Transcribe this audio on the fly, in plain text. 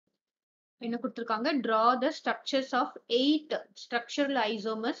என்ன கொடுத்திருக்காங்க? Draw the structures of 8 structural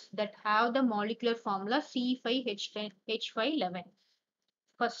isomers that have the molecular formula C5H11.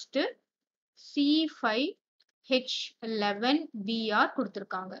 First C5H11Br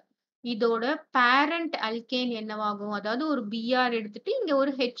கொடுத்திருக்காங்க. இதோட parent alkane என்னவாகும்? அதாவது ஒரு Br எடுத்துட்டு இங்க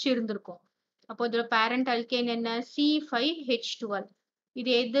ஒரு H இருந்திருக்கும். அப்போ இதோட parent alkane என்ன? C5H12. இது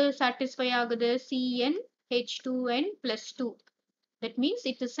எது satisfy ஆகுது? CnH2n plus 2. That means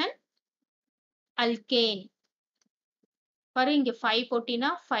it is an alkane. பாரு இங்க 5 போட்டினா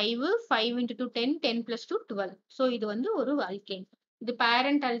 5 into 2 10 10 plus 2 12. So இது வந்து ஒரு alkane. இது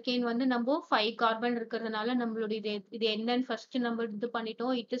parent alkane வந்து நம்ம 5 கார்பன் இருக்கிறதுனால நம்மளுடைய இது என்னன்னு ஃபர்ஸ்ட் நம்ம இது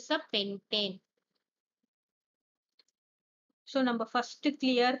பண்ணிட்டோம். It is a pentane. So நம்ம ஃபர்ஸ்ட்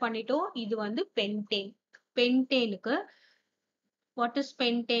clear பண்ணிட்டோம். இது வந்து pentane. Pentaneக்கு what is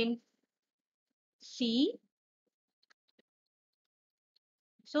pentane? C.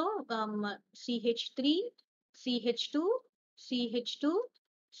 So CH3, CH2, CH2,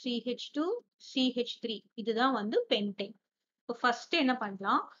 CH2, CH3 இதுதான் வந்து pentane. இப்போ ஃபர்ஸ்ட் என்ன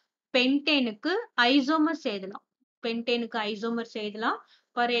பண்ணலாம்? பென்டேனுக்கு ஐசோமர்ஸ் எழுதலாம். பென்டேனுக்கு ஐசோமர்ஸ் எழுதலாம்.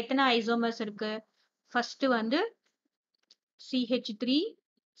 பாரு எத்தனை ஐசோமர்ஸ் இருக்கு? ஃபர்ஸ்ட் வந்து CH3,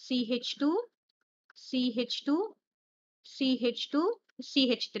 CH2, CH2, CH2,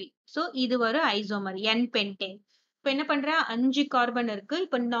 CH3. So இது ஒரு ஐசோமர் N பென்டேன். இப்போ என்ன பண்ற? 5 கார்பன் இருக்கு.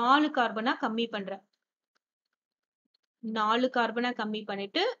 இப்போ 4 கார்பனா கம்மி பண்ற. 4 கார்பனா கம்மி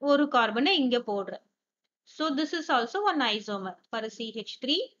பண்ணிட்டு ஒரு கார்பனை இங்க போடுற. So this is also one isomer. For CH3,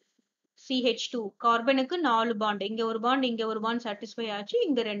 CH2 கார்பனுக்கு 4 bond. இங்க ஒரு பாண்ட், இங்க ஒரு பாண்ட் satisfy ஆச்சு.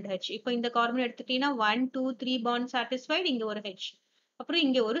 இங்க 2 H. இப்போ இந்த கார்பன் எடுத்துட்டீங்கன்னா 1 2 3 பாண்ட் satisfied. இங்க ஒரு H. அப்புறம்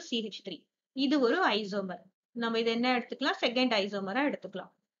இங்க ஒரு CH3. இது ஒரு ஐசோமர். நம்ம இது என்ன எடுத்துக்கலாம்? செகண்ட் ஐசோமரா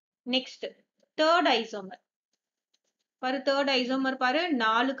எடுத்துக்கலாம். Next third isomer. பாரு தேர்ட் ஐசோமர் பாரு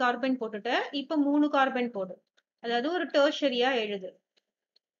 4 கார்பன் போட்டுட்ட. இப்போ 3 கார்பன் போடு. அதாவது ஒரு டெர்ஷரியா எழுது.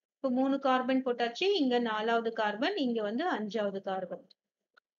 இப்போ 3 கார்பன் போட்டாச்சு. இங்க 4வது கார்பன், இங்க வந்து 5வது கார்பன்.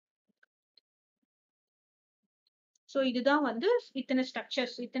 சோ இதுதான் வந்து இத்தனை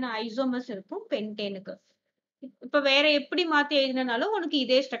ஸ்ட்ரக்சர்ஸ், இத்தனை ஐசோமர்ஸ் இருக்கும் பென்டேனுக்கு. இப்ப வேற எப்படி மாத்தி எழுதினாலும் உனக்கு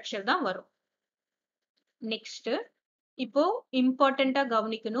இதே ஸ்ட்ரக்சர் தான் வரும். நெக்ஸ்ட் இப்போ இம்பார்ட்டண்டா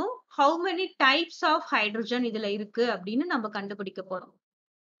கவனிக்கணும். How many types of hydrogen இதுல இருக்கு அப்படின்னு நம்ம கண்டுபிடிக்க போறோம்.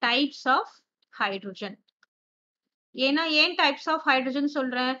 Types of hydrogen. ஏன்னா ஏன் டைப்ஸ் ஆஃப் ஹைட்ரஜன்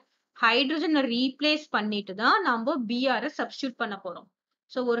சொல்றேன்? ஹைட்ரஜனை ரீப்ளேஸ் பண்ணிட்டு தான் நம்ம பிஆர் சப்ஸ்டியூட் பண்ண போறோம்.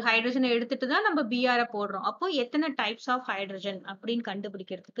 சோ ஒரு ஹைட்ரஜனை எடுத்துட்டு தான் நம்ம பிஆர் போடுறோம். அப்போ எத்தனை டைப்ஸ் ஆஃப் ஹைட்ரஜன் அப்படின்னு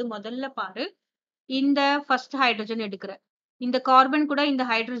கண்டுபிடிக்கிறதுக்கு முதல்ல பாரு, இந்த ஃபர்ஸ்ட் ஹைட்ரஜன் எடுக்கிற இந்த கார்பன் கூட இந்த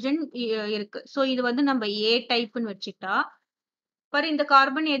ஹைட்ரஜன் இருக்கு. சோ இது வந்து நம்ம ஏ டைப்னு வச்சுக்கிட்டா, பாரு இந்த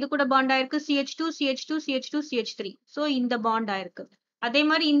கார்பன் எது கூட பாண்ட் ஆயிருக்கு? CH2, CH2, CH2, CH3. So இந்த பாண்ட் ஆயிருக்கு. அதே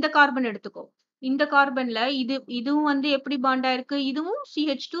மாதிரி இந்த கார்பன் எடுத்துக்கோ. இந்த கார்பன்ல இதுவும் வந்து எப்படி பாண்ட் ஆயிருக்கு? இதுவும்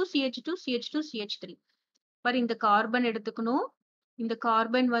CH2, CH2, CH2, CH3. பாரு இந்த கார்பன் எடுத்துக்கணும். இந்த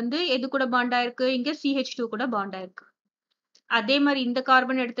கார்பன் வந்து எது கூட பாண்ட் ஆயிருக்கு? இங்க CH2 கூட பாண்ட் ஆயிருக்கு. அதே மாதிரி இந்த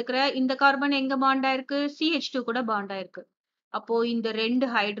கார்பன் எடுத்துக்கிற, இந்த கார்பன் எங்க பாண்ட் ஆயிருக்கு? CH2 கூட பாண்ட் ஆயிருக்கு. அப்போ இந்த ரெண்டு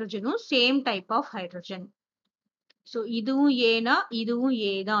ஹைட்ரஜனும் same type of hydrogen. So இதுவும் ஏனா இதுவும் ஏ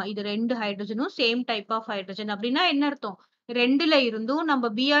தான். இது ரெண்டு ஹைட்ரஜனும் சேம் டைப் ஆஃப் ஹைட்ரஜன். அப்படின்னா என்ன அர்த்தம்? ரெண்டுல இருந்தும் நம்ம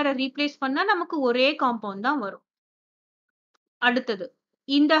பிஆர் ரீப்ளேஸ் பண்ணா நமக்கு ஒரே காம்பவுண்ட் தான் வரும். அடுத்தது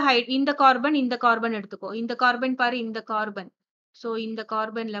இந்த கார்பன் எடுத்துக்கோ. இந்த கார்பன் பாரு, இந்த கார்பன். சோ இந்த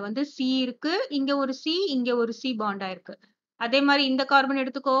கார்பன்ல வந்து சி இருக்கு. இங்க ஒரு சி, இங்க ஒரு சி பாண்ட் ஆயிருக்கு. அதே மாதிரி இந்த கார்பன்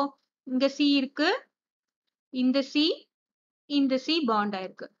எடுத்துக்கோ. இங்க சி இருக்கு. இந்த சி பாண்ட்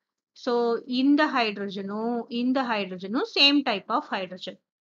ஆயிருக்கு. சோ இந்த ஹைட்ரஜனும் same type of hydrogen.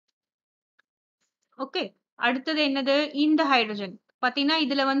 Okay. அடுத்தது என்னது? இந்த ஹைட்ரஜன் பாத்தீங்கன்னா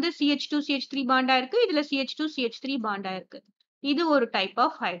இதுல வந்து CH2 CH3 பாண்ட் ஆயிருக்கு. இதுல CH2 CH3 பாண்ட் ஆயிருக்கு. இது ஒரு டைப்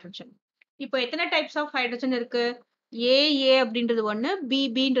ஆஃப் ஹைட்ரஜன். இப்போ எத்தனை டைப்ஸ் ஆஃப் ஹைட்ரஜன் இருக்கு? ஏ அப்படின்றது ஒண்ணு,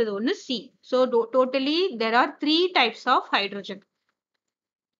 பின்றது ஒண்ணு, C. So totally there are 3 types of hydrogen.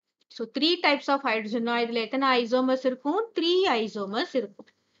 So 3 types of hydrogen. இதுல எத்தனை ஐசோமர்ஸ் இருக்கும்? 3 ஐசோமர்ஸ் இருக்கும்.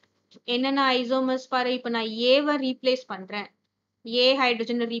 என்னென்ன ஐசோமர்ஸ் பாரு. இப்ப நான் ஏவை ரீப்ளேஸ் பண்றேன், ஏ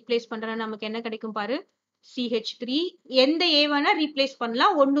ஹைட்ரஜனை ரீப்ளேஸ் பண்றேன், நமக்கு என்ன கிடைக்கும் பாரு? CH3. எந்த ஏ வேணா ரீப்ளேஸ்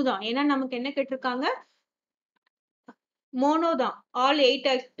பண்ணலாம், ஒண்ணுதான். ஏன்னா நமக்கு என்ன கேட்டிருக்காங்க? மோனோ தான். ஆல்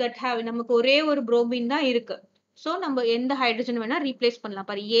 8 that have, நமக்கு ஒரே ஒரு புரோமின் தான் இருக்கு. சோ நம்ம எந்த ஹைட்ரஜன் வேணா ரீப்ளேஸ் பண்ணலாம்.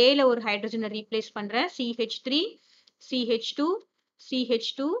 பாரு ஏல ஒரு ஹைட்ரஜனை ரீப்ளேஸ் பண்றேன். CH3, CH2,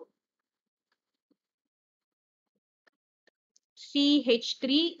 CH2, CH3,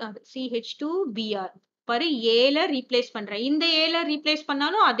 CH2Br. பாரு ஏல ரீப்ளேஸ் பண்றேன். இந்த ஏல ரீப்ளேஸ்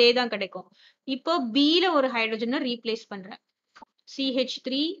பண்ணாலும் அதே தான் கிடைக்கும். இப்போ பில ஒரு ஹைட்ரஜனை ரீப்ளேஸ் பண்றேன்.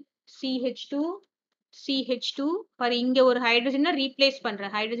 CH3, CH2 CH2 பாரு இங்க ஒரு ஹைட்ரஜனை ரீப்ளேஸ்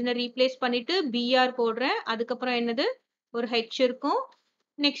பண்றேன். ஹைட்ரஜனை ரீப்ளேஸ் பண்ணிட்டு Br போடுறேன். அதுக்கப்புறம் என்னது ஒரு H இருக்கும்.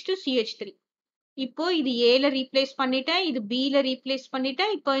 Next CH3. இப்போ இது Aல ரீப்ளேஸ் பண்ணிட்டேன். இது Bல ரீப்ளேஸ்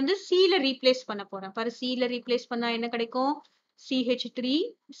பண்ணிட்டேன். இப்போ வந்து Cல ரீப்ளேஸ் பண்ண போறேன். பாரு Cல ரீப்ளேஸ் பண்ணா என்ன கிடைக்கும்? CH3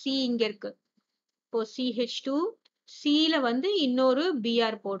 C இங்க இருக்கு. இப்போ CH2 Cல வந்து இன்னொரு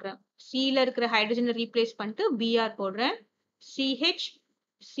Br போடுறேன். Cல இருக்கிற ஹைட்ரஜனை ரீப்ளேஸ் பண்ணிட்டு Br போடுறேன். CH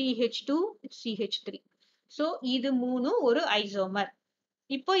CH2 CH3. சோ இது மூணு ஒரு ஐசோமர்.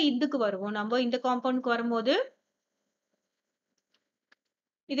 இப்போ இதுக்கு வருவோம். நம்ம இந்த காம்பவுண்டுக்கு வரும்போது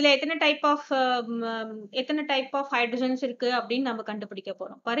இதுல எத்தனை டைப் ஆஃப் ஹைட்ரஜன்ஸ் இருக்கு அப்படின்னு நம்ம கண்டுபிடிக்க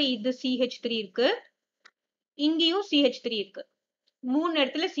போறோம். பாரு இது CH3 இருக்கு. இங்கேயும் CH3 இருக்கு. 3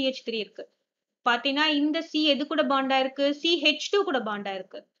 இடத்துல CH3 இருக்கு. பாத்தீங்கன்னா இந்த C எது கூட பாண்டா இருக்கு? CH2 கூட பாண்டா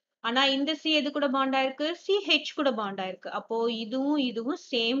இருக்கு. ஆனா இந்த C எது கூட பாண்டா இருக்கு? CH கூட பாண்டா இருக்கு. அப்போ இதுவும்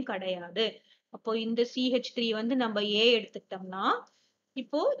சேம் கிடையாது. அப்போ இந்த CH3 வந்து நம்ம A எடுத்துக்கிட்டோம்னா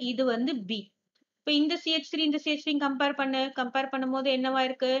இப்போ இது வந்து B. இப்போ இந்த CH3 இந்த CH3 கம்பேர் பண்ணும்போது என்னவா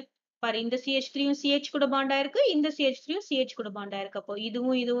இருக்கு? பாரு இந்த CH3யும் CH கூட பாண்டா இருக்கு. இந்த CH3யும் CH கூட பாண்டா இருக்கு. அப்போ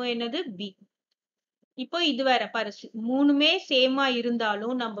இதுவும் என்னது B. இப்போ இது வேற பாரு மூணுமே சேமா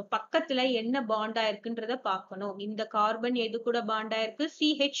இருந்தாலும் நம்ம பக்கத்துல என்ன பாண்டா இருக்குன்றத பார்க்கணும். இந்த கார்பன் எது கூட பாண்டா இருக்கு?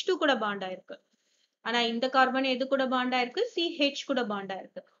 CH2 கூட பாண்டா இருக்கு. ஆனா இந்த கார்பன் எது கூட பாண்டா இருக்கு? CH கூட பாண்டா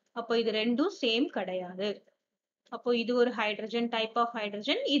இருக்கு. அப்போ இது ரெண்டும் சேம் கிடையாது. அப்போ இது ஒரு ஹைட்ரஜன் டைப் ஆஃப்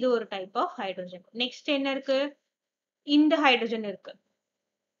ஹைட்ரஜன், இது ஒரு டைப் ஆஃப் ஹைட்ரஜன். நெக்ஸ்ட் என்ன இருக்கு? இந்த ஹைட்ரஜன் இருக்கு.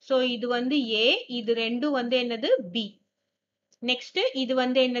 சோ இது வந்து A, இது ரெண்டும் வந்து என்னது? B. நெக்ஸ்ட் இது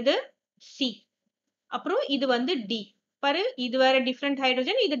வந்து என்னது? C. அப்புறம் இது வந்து D. பாரு இது வேற டிஃபரெண்ட்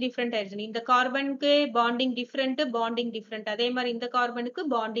ஹைட்ரஜன், இது டிஃபரெண்ட் ஹைட்ரஜன். இந்த கார்பனுக்கு பாண்டிங் டிஃபரெண்ட். அதே மாதிரி இந்த கார்பனுக்கு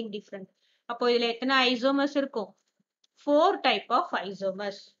பாண்டிங் டிஃபரெண்ட். அப்போ இதுல எத்தனை ஐசோமர்ஸ் இருக்கும்? 4 டைப் ஆஃப்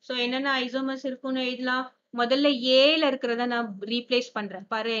ஐசோமர்ஸ். சோ என்னென்ன ஐசோமர்ஸ் இருக்கும்னு எழுதலாம். முதல்ல ஏல இருக்கிறத நான் ரீப்ளேஸ் பண்றேன்.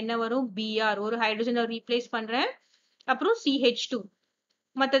 பாரு என்ன வரும்? Br. ஒரு ஹைட்ரஜனை ரீப்ளேஸ் பண்றேன். அப்புறம் CH2.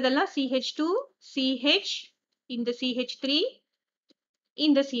 மத்ததெல்லாம் CH2, CH, இந்த CH3,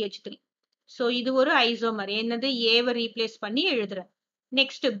 இந்த CH3. சோ இது ஒரு ஐசோமர். என்னது? ஏவை ரீப்ளேஸ் பண்ணி எழுதுறேன்.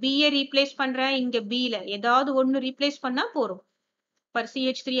 நெக்ஸ்ட் B ரீப்ளேஸ் பண்றேன். இங்க Bல ஏதாவது ஒண்ணு ரீப்ளேஸ் பண்ணா போறோம். பாரு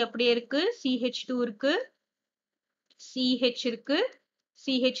CH3 அப்படியே இருக்கு. CH2 இருக்கு. CH இருக்கு.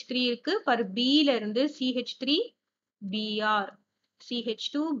 CH3 இருக்கு. பாரு Bல இருந்து CH3 Br.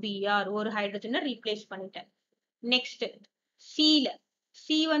 CH2 Br. ஒரு ஹைட்ரஜனை ரீப்ளேஸ் பண்ணிட்டேன். நெக்ஸ்ட் Cல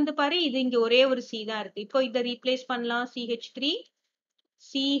C வந்து பாரு இது இங்க ஒரே ஒரு C தான் இருக்கு. இப்போ இதை ரீப்ளேஸ் பண்ணலாம். CH3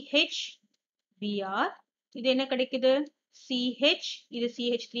 CH Br. இது என்ன கிடைக்குது? CH. இது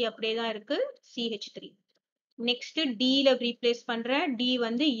CH3 அப்படியே தான் இருக்கு. CH3. நெக்ஸ்ட் Dல ரீப்ளேஸ் பண்றேன். D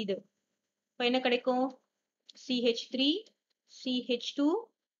வந்து இது. இப்போ என்ன கிடைக்கும்? CH3 CH2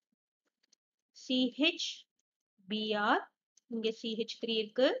 CH Br. இங்க CH3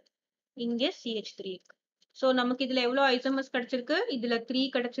 இருக்கு. இங்க CH3 இருக்கு. சோ நமக்கு இதுல எவ்வளவு ஐசோமர்ஸ் கிடைச்சிருக்கு? இதுல 3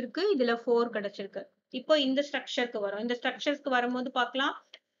 கிடைச்சிருக்கு. இதுல 4 கிடைச்சிருக்கு. இப்போ இந்த ஸ்ட்ரக்சருக்கு வரும். இந்த ஸ்ட்ரக்சருக்கு வரும்போது பார்க்கலாம்.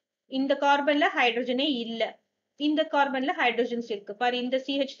 இந்த கார்பன்ல ஹைட்ரஜனே இல்ல. இந்த கார்பன்ல ஹைட்ரஜன்ஸ் இருக்கு. பாரு இந்த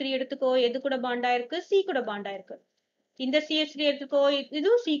CH3 எடுத்துக்கோ. எது கூட பாண்டா இருக்கு? C கூட பாண்டா இருக்கு. இந்த CH3 எடுத்துக்கோ.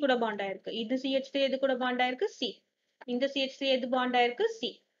 இதுவும் C கூட பாண்டா இருக்கு. இது CH3 எது கூட பாண்டா இருக்கு? C. இந்த CH3 எது பாண்டா இருக்கு?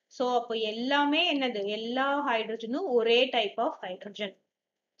 C. சோ அப்போ எல்லாமே என்னது? எல்லா ஹைட்ரஜனும் ஒரே டைப் ஆஃப் ஹைட்ரஜன்.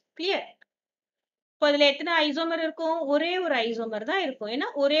 கிளியர்? இப்போ அதுல எத்தனை ஐசோமர் இருக்கும்? ஒரே ஒரு ஐசோமர் தான் இருக்கும். ஏன்னா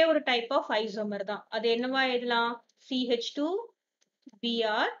ஒரே ஒரு டைப் ஆஃப் ஐசோமர் தான். அது என்னவா எழுதலாம்? CH2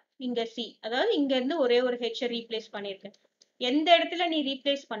 Br. இங்க C. அதாவது இங்க இருந்து ஒரே ஒரு H ரீப்ளேஸ் பண்ணிருக்கேன். எந்த இடத்துல நீ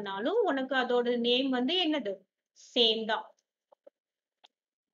ரீப்ளேஸ் பண்ணாலும் உனக்கு அதோட நேம் வந்து என்னது? சேம் தான்.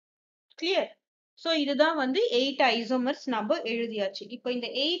 கிளியர்? சோ இதுதான் வந்து 8 ஐசோமர்ஸ் நம்ம எழுதியாச்சு. இப்போ இந்த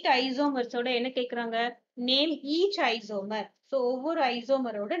 8 ஐசோமர்ஸோட என்ன கேக்குறாங்க? Name each isomer. சோ ஒவ்வொரு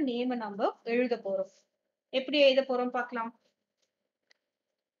ஐசோமரோட நேம் நம்ம எழுத போறோம். எப்படி எழுத போறோம் பார்க்கலாம்.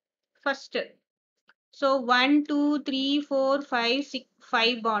 ஃபர்ஸ்ட் சோ 1 2 3 4 5 6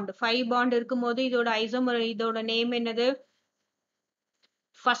 5 பாண்ட் 5 பாண்ட் இருக்கும்போது இதோட ஐசோமர் இதோட நேம் என்னது?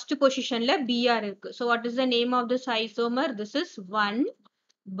 ஃபர்ஸ்ட் பொசிஷன்ல Br இருக்கு. So what is the name of this isomer? This is 1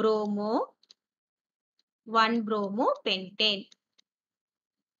 bromo pentane.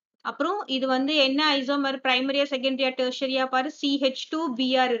 அப்புறம் இது வந்து என்ன ஐசோமர்? பிரைமரியா செகண்டரியா டெர்ஷரியா? பாரு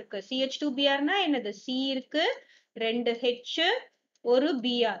CH2Br இருக்கு. CH2Brனா என்னது? C இருக்கு, 2 H, ஒரு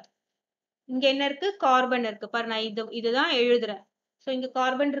Br. இங்க என்ன இருக்கு? கார்பன் இருக்கு. பாரு நான் இதுதான் எழுதுறேன். சோ இங்க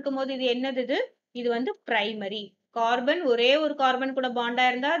கார்பன் இருக்கும்போது இது என்னது? இது வந்து பிரைமரி. கார்பன் ஒரே ஒரு கார்பன் கூட பாண்டா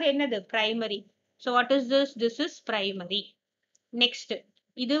இருந்தா அது என்னது? Primary. So what is this? This is primary. Next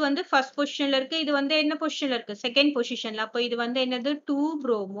இது வந்து ஃபர்ஸ்ட் பொசிஷன்ல இருக்கு. இது வந்து என்ன பொசிஷன்ல இருக்கு? செகண்ட் பொசிஷன்ல. அப்ப இது வந்து என்னது? 2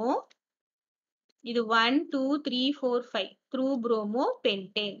 புரோமோ. இது 1, 2, 3, 4, 5. 2 புரோமோ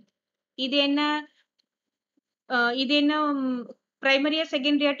பென்டேன். இது என்ன? இது என்ன பிரைமரியா,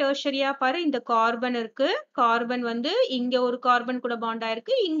 செகண்டரியா, டெர்ஷரியா பாரு. இந்த கார்பன் இருக்கு. கார்பன் வந்து இங்க ஒரு கார்பன் கூட பாண்ட்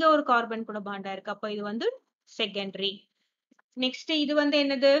ஆயிருக்கு. இங்க ஒரு கார்பன் கூட பாண்ட் ஆயிருக்கு. அப்ப இது வந்து செகண்டரி. நெக்ஸ்ட் இது வந்து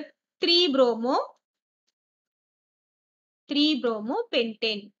என்னது? 3 புரோமோ. 3 promo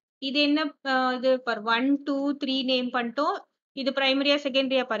pentane. இது என்ன? இது பாரு 1, 2, 3 நேம் பண்ணிட்டோம். இது பிரைமரியா,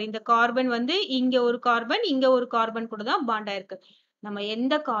 செகண்டரியா பாரு. இந்த கார்பன் வந்து இங்க ஒரு கார்பன், இங்க ஒரு கார்பன் கூட தான் பாண்ட் ஆயிருக்கு. நம்ம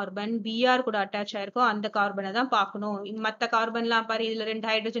எந்த கார்பன் Br கூட அட்டாச் ஆயிருக்கோ அந்த கார்பனை தான் பார்க்கணும். மத்த கார்பன்லாம் பாரு, இதுல 2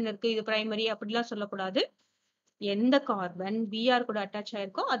 ஹைட்ரஜன் இருக்கு, இது பிரைமரி அப்படிலாம் சொல்லக்கூடாது. எந்த கார்பன் Br கூட அட்டாச்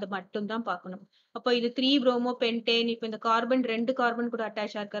ஆயிருக்கோ அதை மட்டும் தான் பார்க்கணும். அப்போ இது 3 புரோமோ பென்டேன். இப்போ இந்த கார்பன் 2 கார்பன் கூட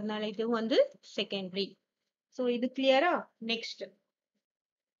அட்டாச் ஆயிருக்கிறதுனால இது வந்து செகண்டரி. சோ இது கிளியரா? நெக்ஸ்ட்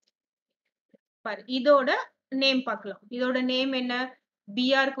பாரு, இதோட நேம் பார்க்கலாம். இதோட நேம் என்ன?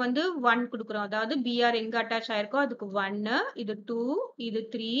 Brக்கு வந்து 1 குடுக்குறோம். அதாவது Br எங்க அட்டாச் ஆயிருக்கோ அதுக்கு 1, இது 2, இது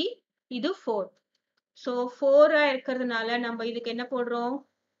 3, இது 4. சோ 4 இருக்கிறதுனால நம்ம இதுக்கு என்ன போடுறோம்?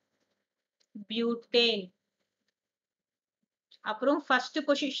 பியூட்டேன். அப்புறம் ஃபர்ஸ்ட்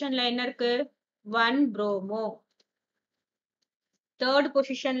பொசிஷன்ல என்ன இருக்கு? 1 புரோமோ. தேர்ட்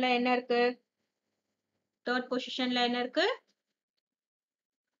பொசிஷன்ல என்ன இருக்கு? தேர்ட் பொசிஷன்ல என்ன இருக்கு?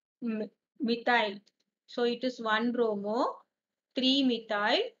 Methyl. So it is 1 bromo, 3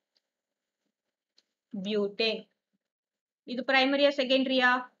 methyl butane. இது பிரைமரியா,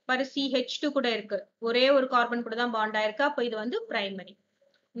 செகண்டரியா? பாரு, CH2 கூட இருக்கு. ஒரே ஒரு கார்பன் கூட தான் பாண்ட் ஆயிருக்கு. அப்ப இது வந்து பிரைமரி.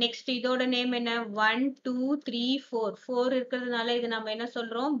 நெக்ஸ்ட் இதோட நேம் என்ன? 1, 2, 3, 4. 4 இருக்கிறதுனால இது நம்ம என்ன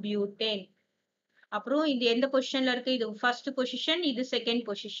சொல்றோம்? பியூட்டேன். அப்புறம் இது எந்த பொசிஷன்ல இருக்கு? இது ஃபர்ஸ்ட் பொசிஷன், இது செகண்ட்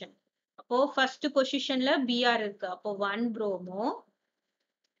பொசிஷன். அப்போ ஃபர்ஸ்ட் பொசிஷன்ல Br இருக்கு. அப்போ 1 புரோமோ.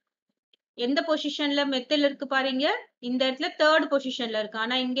 எந்த பொசிஷன்ல மெத்தில் இருக்கு பாருங்க? இந்த இடத்துல தேர்ட் பொசிஷன்ல இருக்கு.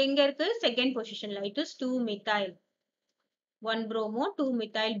 ஆனா இங்க எங்க இருக்கு? செகண்ட் பொசிஷன்ல. It is 2 methyl. 1 promo, 2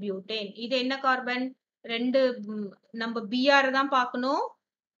 methyl butane. இது என்ன கார்பன்? ரெண்டு நம்ம Br தான் பார்க்கணும்.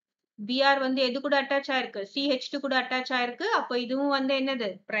 Br வந்து எது கூட அட்டாச் ஆயிருக்கு? CH2 கூட அட்டாச் ஆயிருக்கு. அப்போ இதுவும் வந்து என்னது?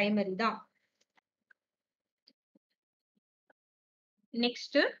 பிரைமரி தான்.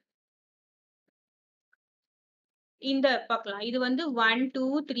 நெக்ஸ்ட் இந்த பார்க்கலாம். இது வந்து 1,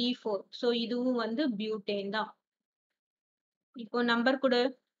 2, 3, 4. சோ இதுவும் வந்து பியூட்டேன் தான். இப்போ நம்பர் கொடு.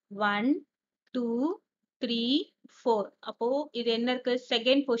 1, 2, 3, 4. அப்போ இது என்ன இருக்கு?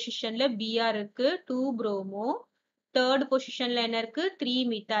 செகண்ட் பொசிஷன்ல Br இருக்கு, 2 புரோமோ. தேர்ட் பொசிஷன்ல என்ன இருக்கு? 3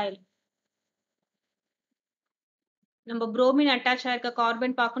 மித்தைல். நம்ம புரோமின் அட்டாச் ஆயிருக்க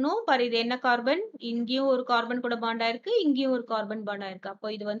கார்பன் பார்க்கணும். பாரு, இது என்ன கார்பன்? இங்கேயும் ஒரு கார்பன் கூட பாண்ட் ஆயிருக்கு, இங்கேயும் ஒரு கார்பன் பாண்ட் ஆயிருக்கு. அப்போ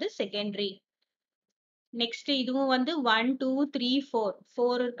இது வந்து செகண்டரி. நெக்ஸ்ட் இதுவும் வந்து 1, 2, 3, 4.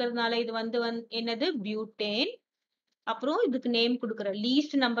 4 இருக்கிறதுனால இது வந்து என்னது? பியூட்டேன். அப்புறம் இதுக்கு நேம் கொடுக்குற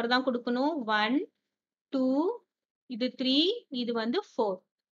லீஸ்ட் நம்பர் தான் கொடுக்கணும். 1, 2, இது 3, இது வந்து 4.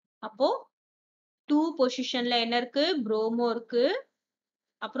 அப்போ 2 பொசிஷன்ல என்ன இருக்கு? புரோமோ இருக்கு.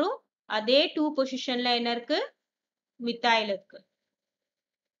 அப்புறம் அதே 2 பொசிஷன்ல என்ன இருக்கு? மித்தைல் இருக்கு.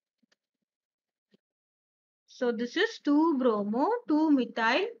 So this is 2 bromo, 2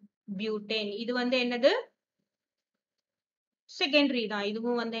 methyl butane. இது வந்து என்னது? செகண்டரி தான்.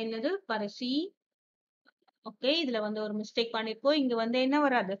 இதுவும் வந்து என்னது? பரசி. ஓகே, இதுல வந்து ஒரு மிஸ்டேக் பண்ணிருப்போம். இங்க வந்து என்ன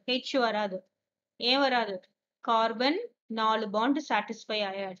வராது? H வராது. ஏன் வராது? கார்பன் 4 பாண்ட் சாட்டிஸ்ஃபை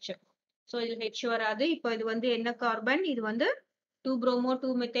ஆயாச்சு. சோ இதுல H வராது. இப்போ இது வந்து என்ன கார்பன்? இது வந்து 2 bromo,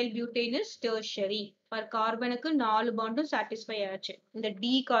 2 methyl butane is tertiary. Per கார்பனுக்கு 4 பாண்டும் satisfy ஆயாச்சு. இந்த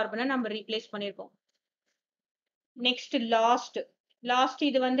D கார்பனை நம்ம ரீப்ளேஸ் பண்ணிருக்கோம். நெக்ஸ்ட் லாஸ்ட்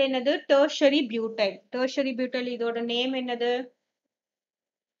இது வந்து என்னது? Tertiary butyl. டெர்ஷரி பியூட்டைல் இதோட நேம் என்னது?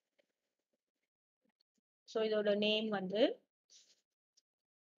 சோ இதோட நேம் வந்து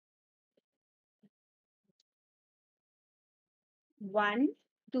 1,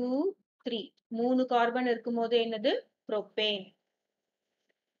 2, 3. 3 கார்பன் இருக்கும்போது என்னது? புரோபேன்.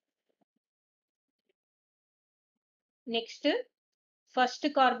 நெக்ஸ்ட் ஃபர்ஸ்ட்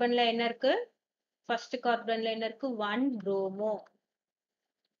கார்பன்ல என்ன இருக்கு? ஃபர்ஸ்ட் கார்பன்ல என்ன இருக்கு? 1 புரோமோ.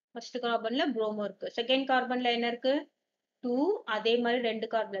 ஃபர்ஸ்ட் கார்பன்ல புரோமோ இருக்கு. செகண்ட் கார்பன்ல என்ன இருக்கு? 2. அதே மாதிரி ரெண்டு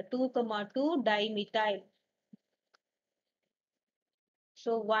கார்பன்ல 2, 2 டைமித்தைல்.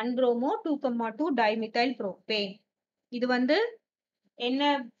 So 1 bromo, 2, 2 dimethyl propane. இது வந்து என்ன?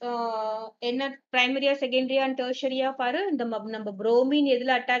 என்ன பிரைமரியா, செகண்டரியா, டெர்ஷரியா பாரு. இந்த நம்ம புரோமின்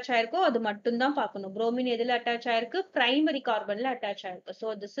எதுல அட்டாச் ஆயிருக்கோ அது மட்டும் தான் பார்க்கணும். புரோமின் எதுல அட்டாச் ஆயிருக்கு? பிரைமரி கார்பன்ல அட்டாச் ஆயிருக்கு.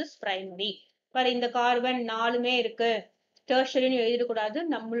 So this is primary. பாரு, இந்த கார்பன் 4மே இருக்கு. tertiary எழுதிடக்கூடாது.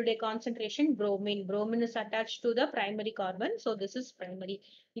 நம்மளுடைய concentration bromine. Bromine is attached to the primary carbon. So this is primary.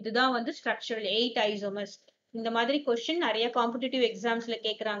 இதுதான் வந்து structural 8 isomers. இந்த மாதிரி கொஸ்டின் நிறைய காம்படிட்டிவ் எக்ஸாம்ஸ்ல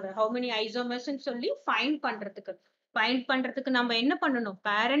கேக்குறாங்க. how many isomers சொல்லி ஃபைண்ட் பண்றதுக்கு. ஃபைண்ட் பண்றதுக்கு நம்ம என்ன பண்ணணும்?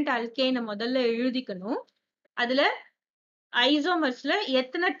 பேரண்ட் அல்கேனை முதல்ல எழுதிக்கணும். அதுல ஐசோமர்ஸ்ல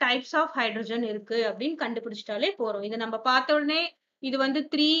எத்தனை டைப்ஸ் ஆஃப் ஹைட்ரஜன் இருக்கு அப்படின்னு கண்டுபிடிச்சிட்டாலே போறோம். இதை நம்ம பார்த்த உடனே இது வந்து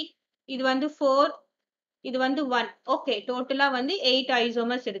 3, இது வந்து 4, இது வந்து 1. ஓகே, டோட்டலா வந்து 8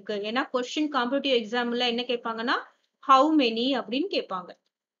 ஐசோமர்ஸ் இருக்கு. ஏன்னா கொஸ்டின் காம்படிட்டிவ் எக்ஸாம்ல என்ன கேட்பாங்கன்னா how many அப்படின்னு கேட்பாங்க.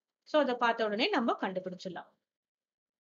 சோ அதை பார்த்த உடனே நம்ம கண்டுபிடிச்சிடலாம்.